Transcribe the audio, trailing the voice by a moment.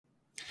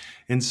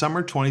In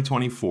summer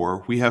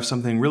 2024, we have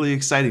something really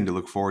exciting to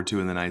look forward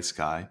to in the night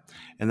sky,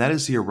 and that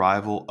is the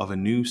arrival of a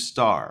new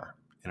star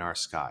in our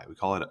sky. We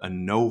call it a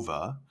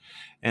nova,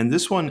 and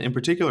this one in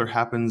particular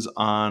happens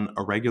on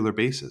a regular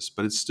basis,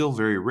 but it's still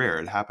very rare.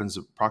 It happens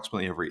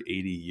approximately every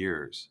 80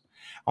 years.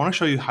 I want to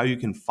show you how you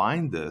can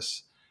find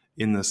this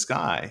in the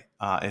sky.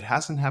 It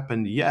hasn't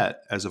happened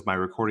yet as of my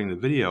recording the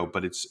video,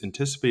 but it's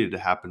anticipated to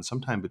happen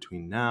sometime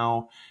between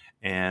now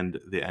and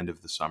the end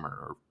of the summer,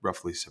 or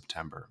roughly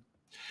September.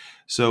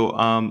 So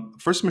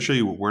first, I'm going to show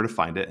you where to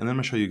find it, and then I'm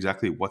going to show you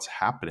exactly what's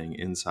happening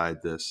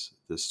inside this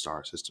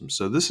star system.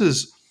 So this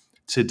is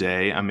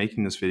today. I'm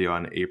making this video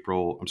on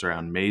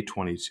May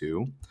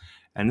 22,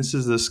 and this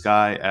is the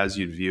sky as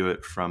you'd view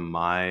it from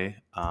my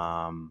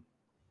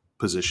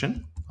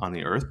position on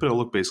the Earth, but it'll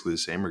look basically the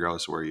same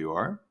regardless of where you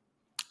are,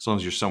 as long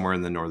as you're somewhere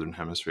in the northern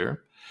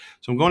hemisphere.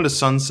 So I'm going to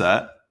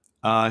sunset.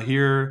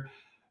 Here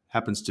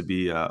happens to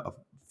be a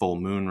full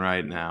moon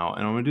right now,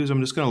 and what I'm going to do is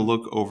I'm just going to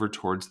look over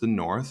towards the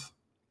north.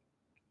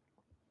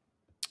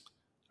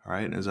 All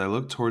right, and as I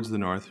look towards the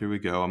north, here we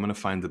go. I'm going to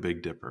find the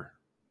Big Dipper.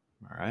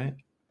 All right,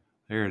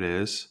 there it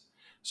is.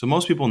 So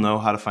most people know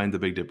how to find the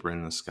Big Dipper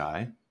in the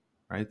sky,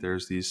 right?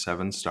 There's these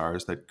 7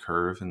 stars that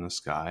curve in the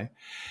sky.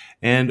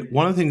 And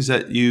one of the things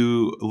that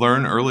you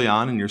learn early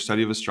on in your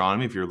study of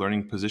astronomy, if you're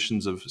learning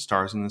positions of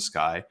stars in the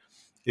sky,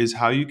 is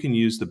how you can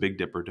use the Big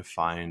Dipper to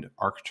find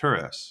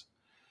Arcturus.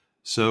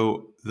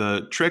 So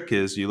the trick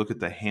is you look at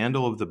the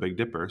handle of the Big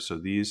Dipper, so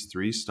these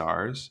 3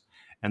 stars,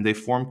 and they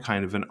form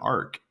kind of an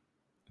arc.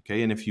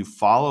 Okay, and if you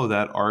follow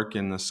that arc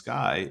in the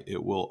sky,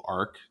 it will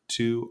arc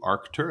to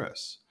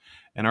Arcturus.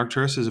 And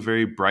Arcturus is a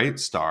very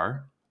bright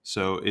star,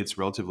 so it's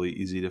relatively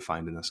easy to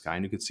find in the sky.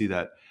 And you can see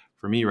that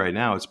for me right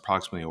now, it's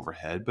approximately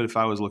overhead. But if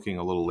I was looking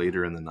a little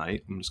later in the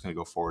night, I'm just going to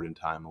go forward in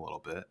time a little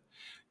bit.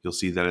 You'll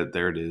see that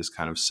there it is,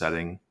 kind of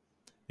setting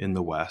in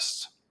the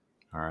west.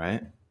 All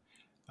right.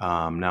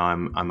 Now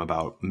I'm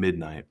about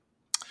midnight.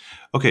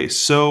 Okay,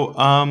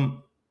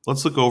 so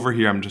let's look over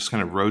here. I'm just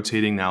kind of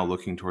rotating now,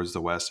 looking towards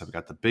the west. I've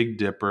got the Big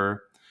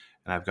Dipper,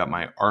 and I've got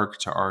my arc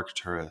to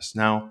Arcturus.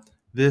 Now,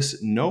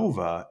 this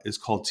nova is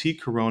called T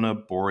Corona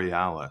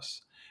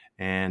Borealis.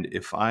 And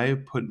if I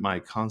put my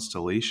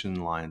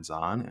constellation lines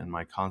on and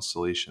my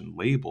constellation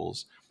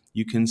labels,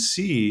 you can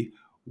see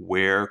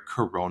where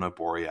Corona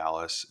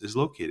Borealis is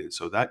located.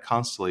 So that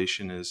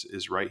constellation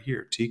is right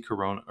here, T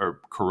Corona, or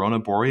Corona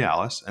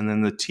Borealis, and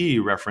then the T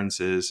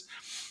references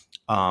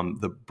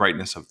the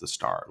brightness of the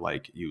star.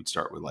 Like you would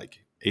start with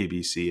like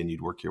ABC and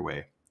you'd work your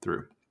way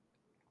through.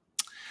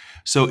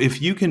 So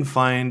if you can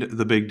find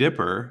the Big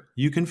Dipper,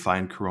 you can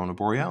find Corona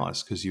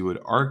Borealis, because you would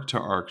arc to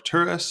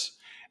Arcturus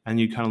and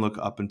you kind of look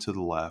up and to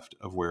the left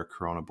of where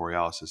Corona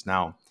Borealis is.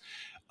 Now,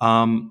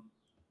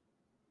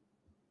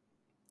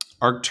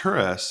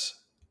 Arcturus,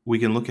 we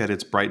can look at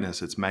its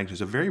brightness, its magnitude.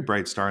 It's a very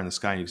bright star in the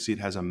sky, and you can see it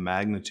has a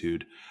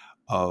magnitude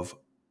of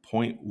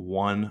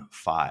 0.15.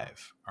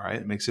 All right,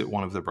 it makes it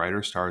one of the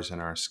brighter stars in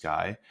our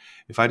sky.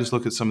 If I just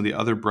look at some of the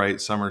other bright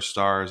summer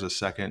stars a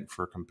second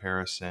for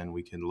comparison,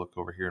 we can look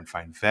over here and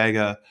find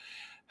Vega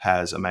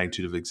has a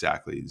magnitude of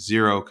exactly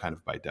 0, kind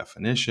of by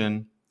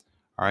definition.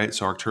 All right,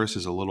 so Arcturus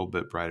is a little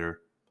bit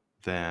brighter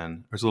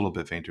than, or it's a little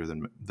bit fainter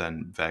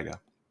than Vega.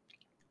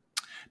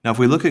 Now, if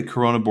we look at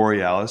Corona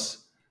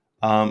Borealis,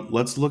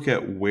 let's look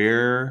at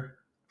where,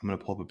 I'm going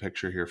to pull up a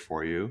picture here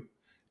for you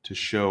to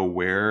show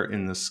where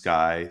in the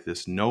sky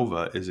this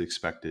nova is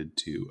expected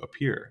to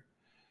appear.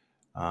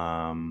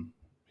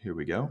 Here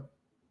we go.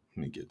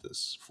 Let me get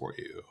this for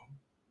you.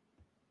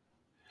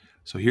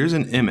 So here's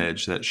an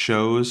image that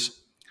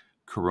shows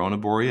Corona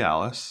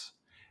Borealis,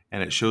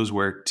 and it shows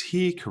where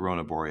T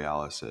Corona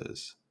Borealis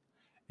is.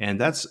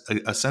 And that's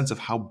a sense of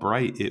how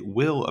bright it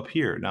will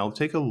appear. Now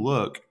take a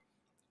look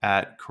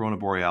at Corona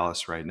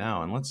Borealis right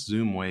now, and let's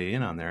zoom way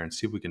in on there and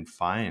see if we can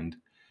find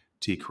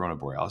T Corona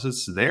Borealis.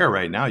 It's there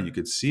right now. You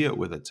could see it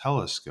with a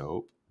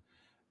telescope.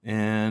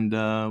 And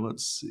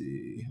let's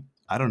see.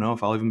 I don't know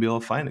if I'll even be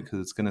able to find it because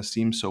it's going to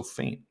seem so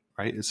faint,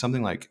 right? It's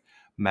something like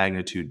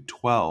magnitude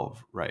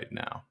 12 right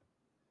now.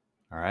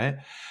 All right.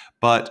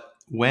 But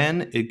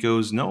when it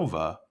goes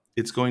nova,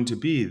 it's going to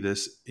be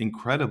this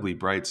incredibly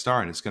bright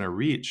star, and it's going to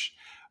reach,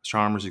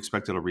 astronomers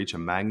expect it'll reach a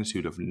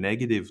magnitude of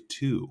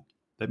 -2.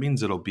 That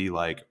means it'll be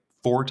like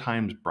 4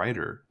 times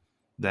brighter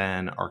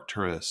than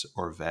Arcturus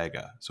or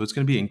Vega. So it's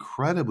going to be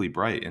incredibly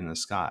bright in the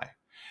sky.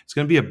 It's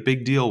going to be a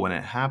big deal when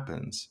it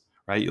happens,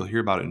 right? You'll hear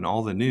about it in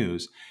all the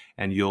news,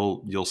 and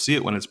you'll see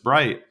it when it's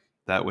bright,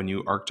 that when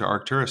you arc to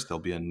Arcturus,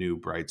 there'll be a new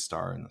bright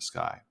star in the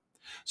sky.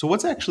 So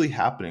what's actually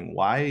happening?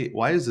 Why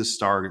does this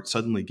star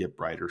suddenly get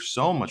brighter,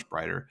 so much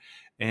brighter?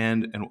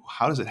 And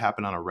how does it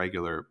happen on a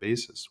regular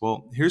basis?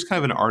 Well, here's kind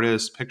of an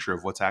artist's picture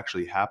of what's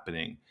actually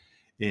happening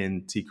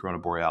in T Corona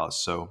Borealis.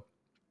 So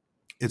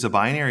it's a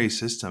binary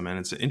system, and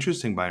it's an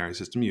interesting binary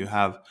system. You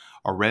have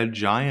a red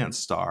giant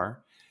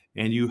star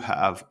and you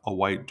have a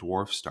white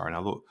dwarf star.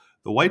 Now,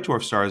 the white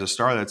dwarf star is a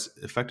star that's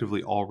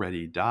effectively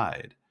already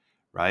died,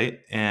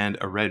 right? And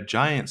a red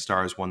giant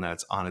star is one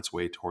that's on its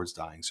way towards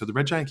dying. So the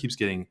red giant keeps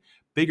getting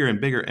bigger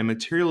and bigger, and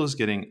material is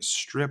getting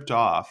stripped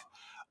off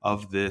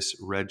of this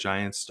red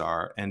giant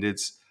star, and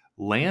it's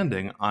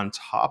landing on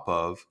top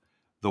of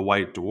the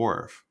white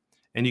dwarf.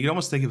 And you can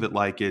almost think of it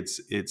like it's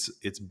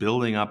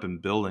building up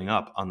and building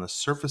up on the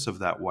surface of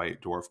that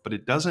white dwarf, but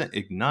it doesn't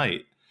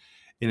ignite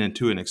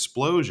into an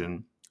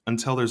explosion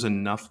until there's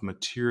enough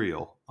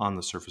material on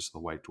the surface of the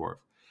white dwarf.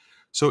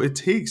 So it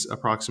takes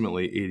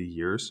approximately 80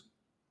 years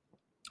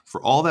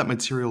for all that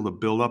material to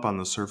build up on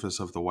the surface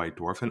of the white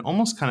dwarf, and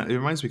almost kind of, it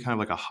reminds me kind of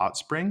like a hot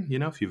spring.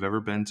 If you've ever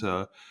been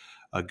to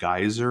a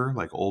geyser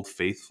like Old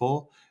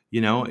Faithful,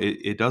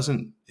 it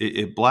doesn't,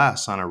 it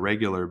blasts on a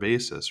regular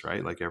basis,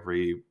 right? Like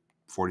every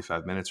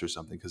 45 minutes or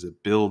something, because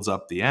it builds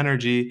up the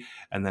energy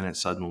and then it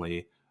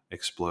suddenly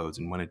explodes.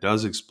 And when it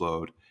does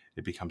explode,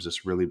 it becomes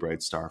this really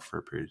bright star for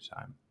a period of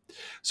time.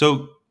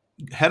 So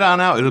head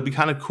on out. It'll be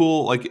kind of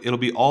cool. Like, it'll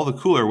be all the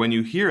cooler when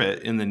you hear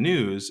it in the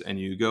news and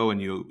you go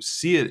and you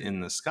see it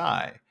in the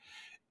sky.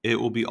 It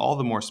will be all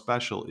the more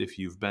special if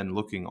you've been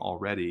looking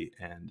already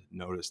and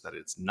noticed that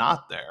it's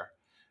not there.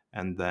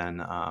 And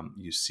then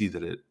you see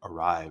that it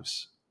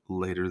arrives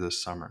later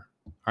this summer.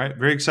 All right,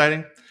 very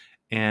exciting,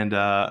 and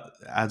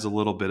adds a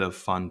little bit of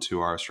fun to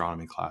our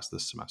astronomy class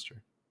this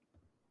semester.